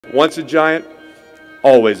Once a giant,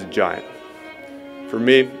 always a giant. For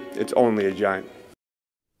me, it's only a giant.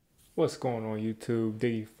 What's going on YouTube?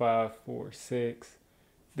 Diggy546.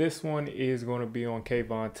 This one is going to be on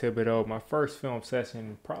Kayvon Thibodeaux. My first film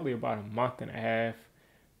session, probably about a month and a half.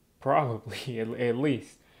 Probably, at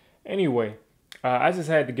least. Anyway, I just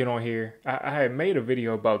had to get on here. I had made a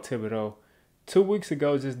video about Thibodeaux 2 weeks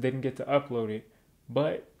ago, just didn't get to upload it.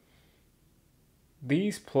 But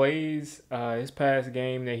these plays, his past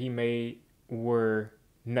game that he made were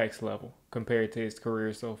next level compared to his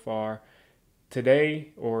career so far. Today,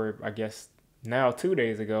 or I guess now 2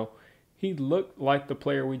 days ago, he looked like the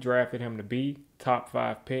player we drafted him to be, top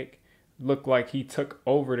 5 pick. Looked like he took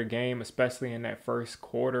over the game, especially in that first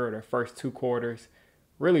quarter or the first 2 quarters.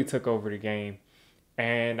 Really took over the game.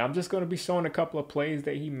 And I'm just going to be showing a couple of plays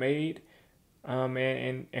that he made. And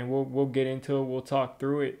we'll get into it. We'll talk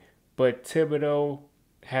through it. But Thibodeaux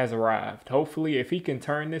has arrived. Hopefully, if he can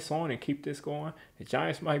turn this on and keep this going, the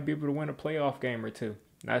Giants might be able to win a playoff game or two.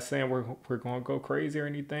 Not saying we're going to go crazy or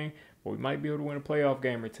anything, but we might be able to win a playoff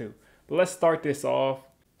game or two. But let's start this off.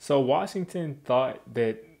 So Washington thought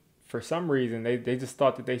that for some reason, they just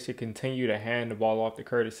thought that they should continue to hand the ball off to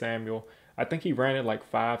Curtis Samuel. I think he ran it like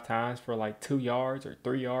 5 times for like 2 yards or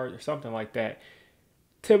 3 yards or something like that.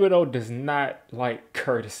 Thibodeaux does not like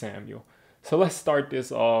Curtis Samuel. So let's start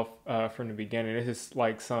this off from the beginning. This is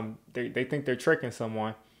like they think they're tricking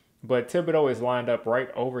someone. But Thibodeaux is lined up right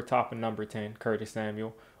over top of number 10, Curtis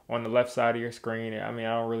Samuel, on the left side of your screen. I mean,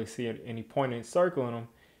 I don't really see any point in circling him.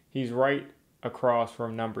 He's right across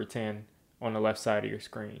from number 10 on the left side of your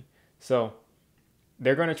screen. So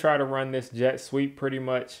they're going to try to run this jet sweep pretty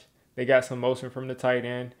much. They got some motion from the tight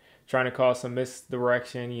end, trying to cause some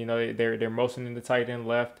misdirection. You know, they're motioning the tight end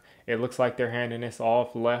left. It looks like they're handing this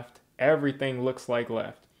off left. Everything looks like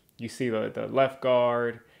left. You see the left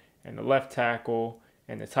guard and the left tackle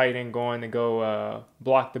and the tight end going to go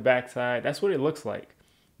block the backside. That's what it looks like.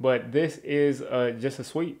 But this is just a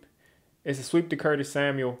sweep. It's a sweep to Curtis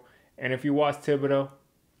Samuel. And if you watch Thibodeaux,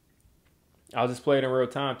 I'll just play it in real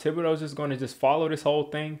time. Thibodeaux's just going to just follow this whole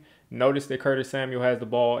thing. Notice that Curtis Samuel has the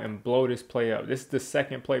ball and blow this play up. This is the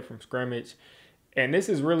second play from scrimmage. And this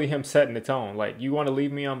is really him setting the tone. Like, you want to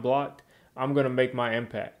leave me unblocked? I'm going to make my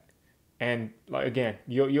impact. And like, again,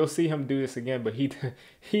 you'll see him do this again, but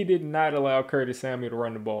he did not allow Curtis Samuel to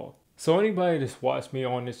run the ball. So anybody that's watched me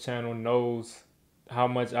on this channel knows how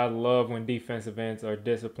much I love when defensive ends are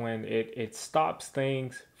disciplined. It stops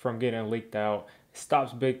things from getting leaked out. It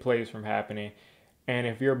stops big plays from happening. And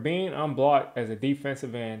if you're being unblocked as a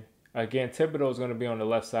defensive end, again, Thibodeaux is going to be on the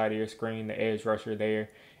left side of your screen, the edge rusher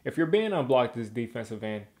there. If you're being unblocked as a defensive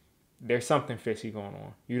end, there's something fishy going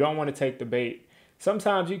on. You don't want to take the bait.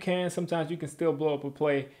 Sometimes you can still blow up a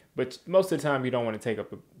play, but most of the time you don't want to take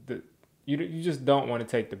up you just don't want to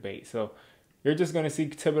take the bait. So you're just going to see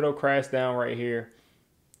Thibodeaux crash down right here.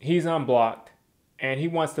 He's unblocked, and he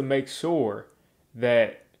wants to make sure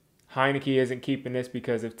that Heineke isn't keeping this,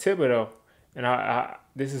 because if Thibodeaux, and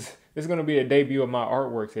this is going to be a debut of my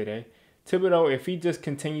artwork today. Thibodeaux, if he just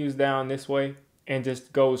continues down this way and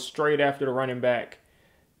just goes straight after the running back,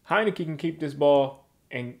 Heineke can keep this ball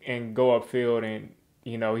and go upfield, and,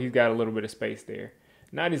 you know, he's got a little bit of space there.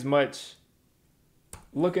 Not as much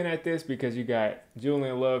looking at this because you got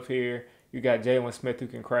Julian Love here. You got Jalen Smith who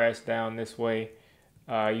can crash down this way.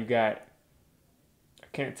 You got, I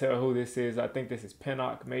can't tell who this is. I think this is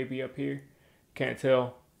Pinnock maybe up here. Can't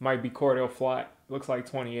tell. Might be Cordell Flott. Looks like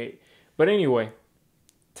 28. But anyway,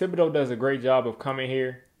 Thibodeaux does a great job of coming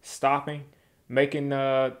here, stopping, making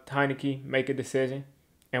Heineke make a decision.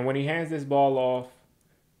 And when he hands this ball off,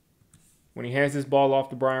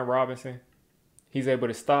 to Brian Robinson, he's able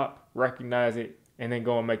to stop, recognize it, and then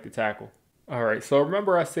go and make the tackle. All right, so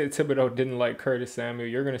remember I said Thibodeaux didn't like Curtis Samuel.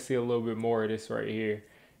 You're going to see a little bit more of this right here.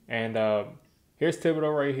 And here's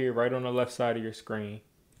Thibodeaux right here, right on the left side of your screen.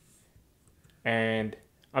 And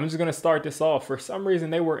I'm just going to start this off. For some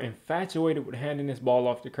reason, they were infatuated with handing this ball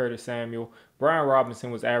off to Curtis Samuel. Brian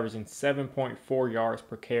Robinson was averaging 7.4 yards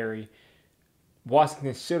per carry.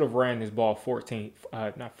 Washington should have ran this ball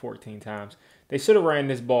not 14 times. They should have ran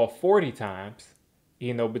this ball 40 times,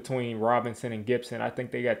 you know, between Robinson and Gibson. I think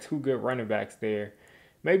they got 2 good running backs there.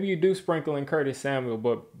 Maybe you do sprinkle in Curtis Samuel,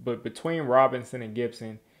 but between Robinson and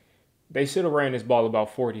Gibson, they should have ran this ball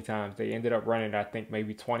about 40 times. They ended up running it, I think,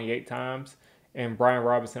 maybe 28 times, and Brian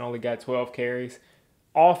Robinson only got 12 carries.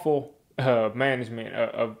 Awful management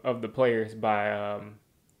of the players by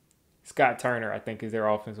Scott Turner, I think, is their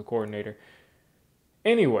offensive coordinator.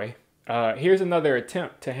 Anyway, here's another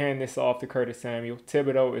attempt to hand this off to Curtis Samuel.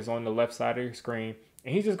 Thibodeaux is on the left side of your screen,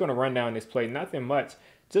 and he's just going to run down this play. Nothing much.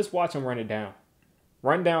 Just watch him run it down.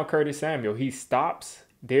 run down Curtis Samuel. He stops,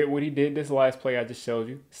 did what he did this last play I just showed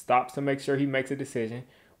you, stops to make sure he makes a decision.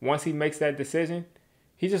 Once he makes that decision,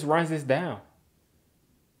 he just runs this down.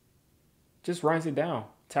 Just runs it down.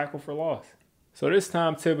 Tackle for loss. So this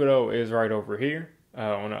time Thibodeaux is right over here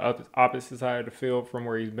on the opposite side of the field from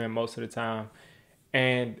where he's been most of the time.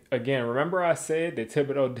 And again, remember I said that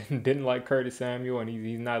Thibodeaux didn't like Curtis Samuel and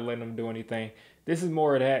he's not letting him do anything. This is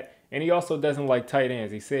more of that. And he also doesn't like tight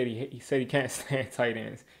ends. He said he can't stand tight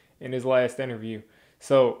ends in his last interview.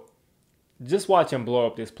 So just watch him blow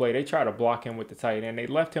up this play. They try to block him with the tight end. They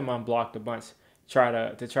left him unblocked a bunch, try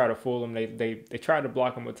to fool him. They tried to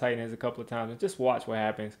block him with tight ends a couple of times. And just watch what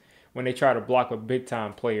happens when they try to block a big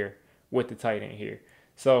time player with the tight end here.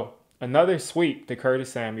 So another sweep to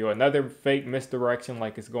Curtis Samuel, another fake misdirection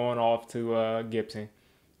like it's going off to Gibson.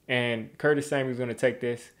 And Curtis Samuel's going to take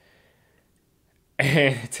this.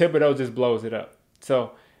 And Thibodeaux just blows it up.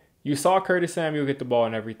 So you saw Curtis Samuel get the ball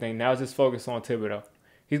and everything. Now just focus on Thibodeaux.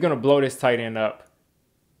 He's going to blow this tight end up.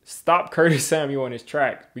 Stop Curtis Samuel in his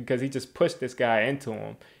tracks because he just pushed this guy into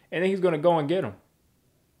him. And then he's going to go and get him.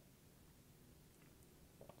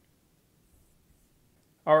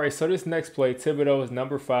 All right, so this next play, Thibodeaux is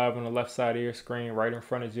number 5 on the left side of your screen, right in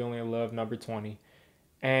front of Julian Love, number 20.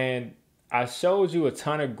 And I showed you a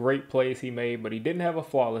ton of great plays he made, but he didn't have a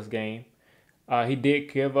flawless game. He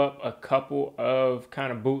did give up a couple of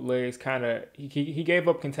kind of bootlegs, he gave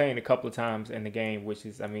up contain a couple of times in the game, which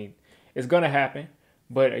is, I mean, it's going to happen.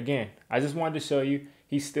 But again, I just wanted to show you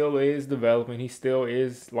he still is developing. He still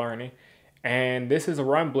is learning. And this is a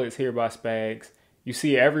run blitz here by Spags. You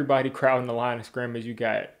see everybody crowding the line of scrimmage. You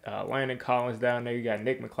got Landon Collins down there. You got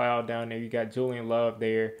Nick McLeod down there. You got Julian Love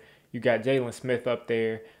there. You got Jalen Smith up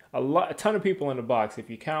there. A ton of people in the box. If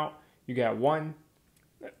you count, you got one.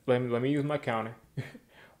 Let me use my counter.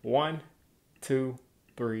 1, 2,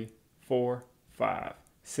 3, 4, 5,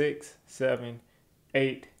 6, 7,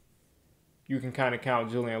 8. You can kind of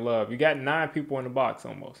count Julian Love. You got 9 people in the box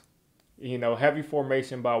almost. You know, heavy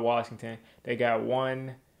formation by Washington. They got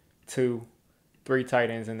 1, 2, 3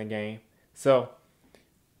 tight ends in the game. So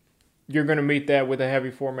you're going to meet that with a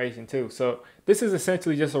heavy formation too. So this is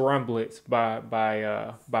essentially just a run blitz by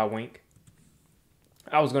Wink.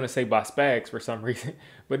 I was going to say by Spags for some reason,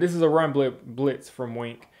 but this is a run blitz from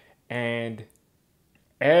Wink, and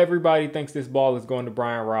everybody thinks this ball is going to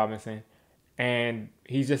Brian Robinson, and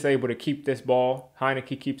he's just able to keep this ball.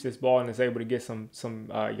 Heineke keeps this ball and is able to get some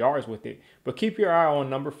yards with it. But keep your eye on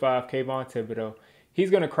number 5, Kayvon Thibodeaux. He's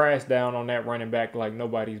going to crash down on that running back like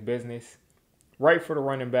nobody's business, right for the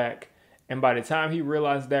running back. And by the time he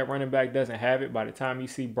realizes that running back doesn't have it, by the time you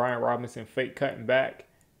see Brian Robinson fake cutting back,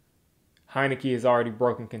 Heineke has already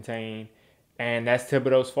broken contain, and that's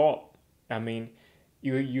Thibodeaux's fault. I mean,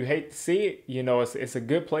 you hate to see it. You know, it's a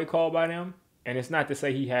good play call by them, and it's not to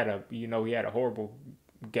say he had a horrible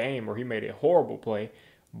game or he made a horrible play,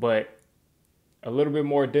 but a little bit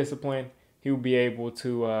more discipline, he will be able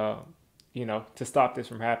to to stop this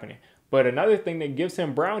from happening. But another thing that gives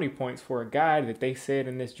him brownie points for a guy that they said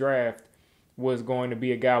in this draft was going to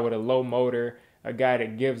be a guy with a low motor, a guy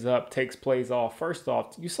that gives up, takes plays off. First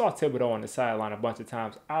off, you saw Thibodeaux on the sideline a bunch of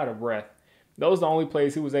times, out of breath. Those are the only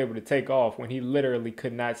plays he was able to take off when he literally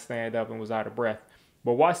could not stand up and was out of breath.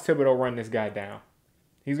 But watch Thibodeaux run this guy down.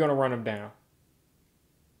 He's going to run him down.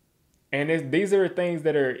 And these are things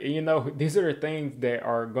that are, these are the things that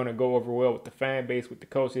are going to go over well with the fan base, with the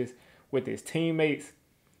coaches, with his teammates.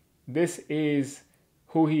 This is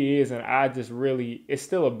who he is, and it's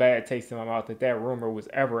still a bad taste in my mouth that rumor was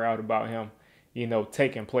ever out about him,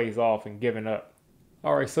 taking plays off and giving up.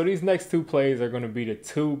 All right, so these next 2 plays are going to be the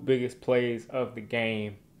 2 biggest plays of the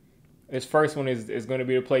game. This first one is going to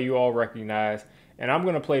be the play you all recognize, and I'm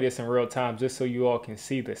going to play this in real time just so you all can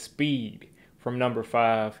see the speed from number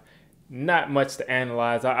 5. Not much to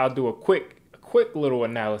analyze. I'll do a quick little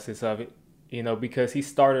analysis of it, because he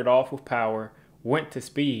started off with power, went to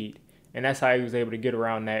speed, and that's how he was able to get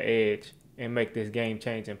around that edge and make this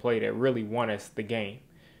game-changing play that really won us the game.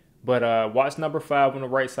 But watch number 5 on the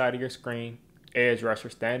right side of your screen. Edge rusher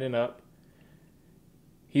standing up.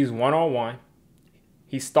 He's one-on-one.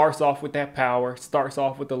 He starts off with that power, starts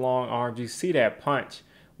off with the long arms. You see that punch.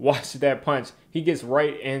 Watch that punch. He gets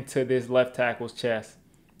right into this left tackle's chest.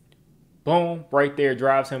 Boom, right there,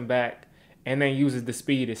 drives him back, and then uses the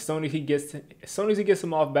speed. As soon as he gets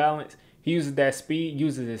him off balance, he uses that speed,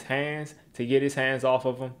 uses his hands to get his hands off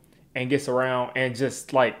of him, and gets around and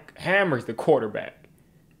just hammers the quarterback.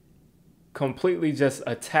 Completely just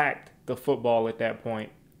attacked the football at that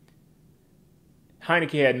point.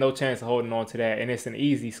 Heineke had no chance of holding on to that, and it's an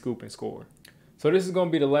easy scoop and score. So this is going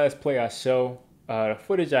to be the last play I show. The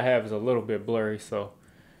footage I have is a little bit blurry, so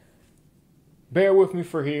bear with me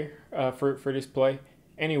for this play.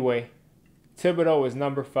 Anyway, Thibodeaux is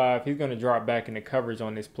number 5. He's going to drop back into coverage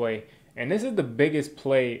on this play. And this is the biggest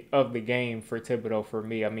play of the game for Thibodeaux for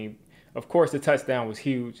me. I mean, of course, the touchdown was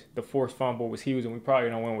huge. The forced fumble was huge, and we probably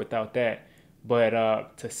don't win without that.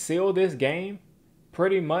 But to seal this game,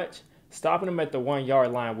 pretty much, stopping him at the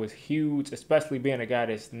 1-yard line was huge, especially being a guy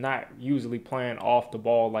that's not usually playing off the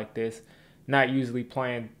ball like this, not usually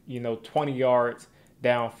playing, 20 yards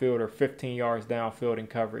downfield or 15 yards downfield in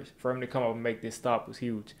coverage. For him to come up and make this stop was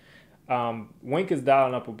huge. Wink is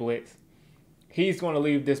dialing up a blitz. He's going to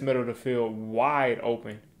leave this middle of the field wide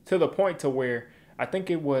open to the point to where I think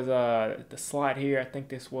it was the slot here. I think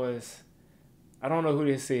this was, I don't know who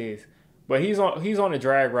this is, but he's on a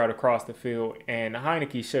drag route across the field, and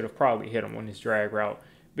Heineke should have probably hit him on this drag route.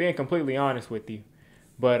 Being completely honest with you,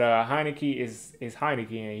 but Heineke is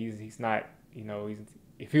Heineke, and he's not,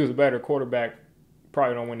 if he was a better quarterback,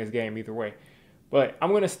 probably don't win this game either way. But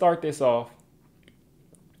I'm going to start this off.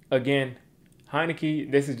 Again, Heineke,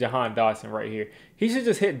 this is Jahan Dotson right here. He should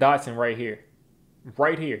just hit Dotson right here.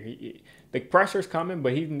 Right here. The pressure's coming,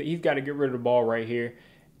 but he's got to get rid of the ball right here.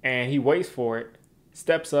 And he waits for it,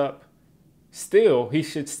 steps up. He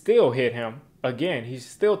should still hit him. Again, he should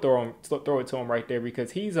still throw it to him right there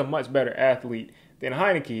because he's a much better athlete than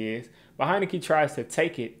Heineke is. But Heineke tries to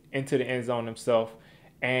take it into the end zone himself.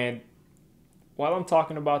 And while I'm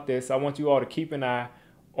talking about this, I want you all to keep an eye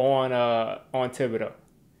on Thibodeaux.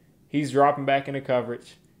 He's dropping back into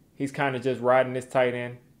coverage. He's kind of just riding this tight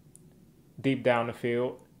end deep down the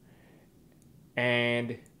field.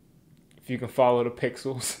 And if you can follow the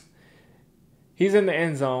pixels, he's in the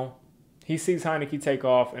end zone. He sees Heineke take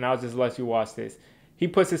off, and I'll just let you watch this. He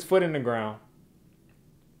puts his foot in the ground.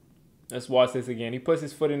 Let's watch this again. He puts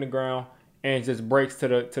his foot in the ground and just breaks to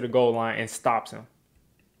the goal line and stops him.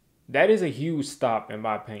 That is a huge stop, in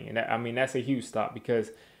my opinion. That's a huge stop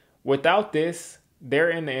because without this,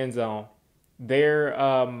 they're in the end zone. They're,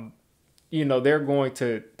 they're going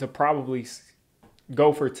to probably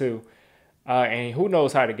go for 2. And who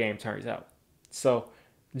knows how the game turns out. So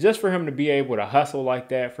just for him to be able to hustle like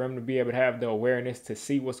that, for him to be able to have the awareness to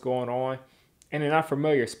see what's going on in an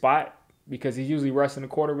unfamiliar spot, because he's usually rushing the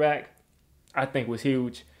quarterback, I think was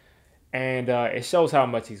huge. And it shows how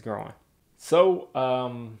much he's growing. So,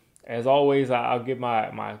 as always, I'll give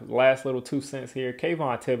my last little 2 cents here.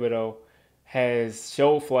 Kayvon Thibodeaux has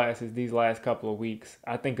showed flashes these last couple of weeks.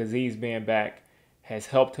 I think Azeez being back has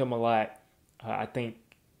helped him a lot. I think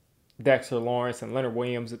Dexter Lawrence and Leonard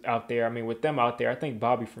Williams out there. With them out there, I think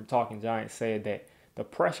Bobby from Talking Giants said that the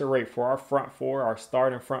pressure rate for our front four, our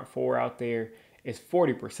starting front four out there is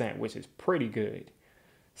 40%, which is pretty good.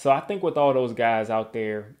 So I think with all those guys out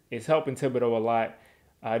there, it's helping Thibodeaux a lot.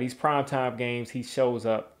 These primetime games, he shows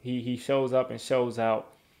up. He shows up and shows out.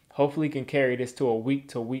 Hopefully he can carry this to a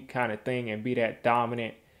week-to-week kind of thing and be that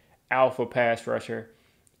dominant alpha pass rusher.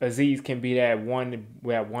 Azeez can be that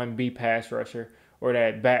 1B pass rusher, or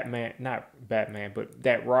that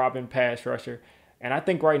that Robin pass rusher. And I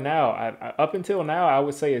think right now, up until now, I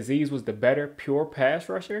would say Azeez was the better pure pass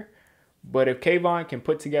rusher. But if Kayvon can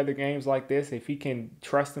put together games like this, if he can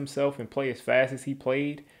trust himself and play as fast as he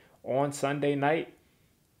played on Sunday night,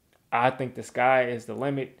 I think the sky is the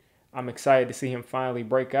limit. I'm excited to see him finally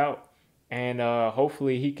break out, and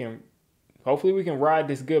hopefully we can ride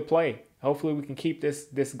this good play. Hopefully we can keep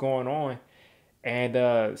this going on,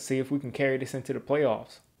 and see if we can carry this into the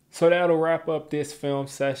playoffs. So that'll wrap up this film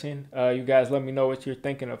session. You guys let me know what you're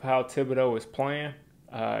thinking of how Thibodeaux is playing.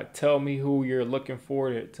 Tell me who you're looking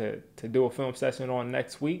for to do a film session on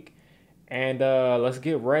next week, and let's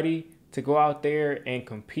get ready to go out there and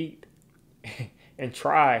compete and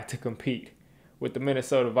try to compete with the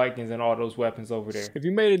Minnesota Vikings and all those weapons over there. If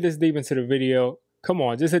you made it this deep into the video, come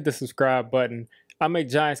on, just hit the subscribe button. I make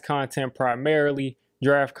Giants content primarily,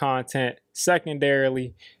 draft content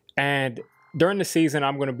secondarily, and during the season,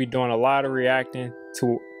 I'm going to be doing a lot of reacting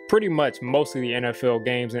to pretty much most of the NFL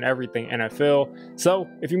games and everything NFL. So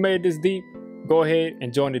if you made it this deep, go ahead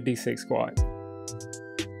and join the D6 squad.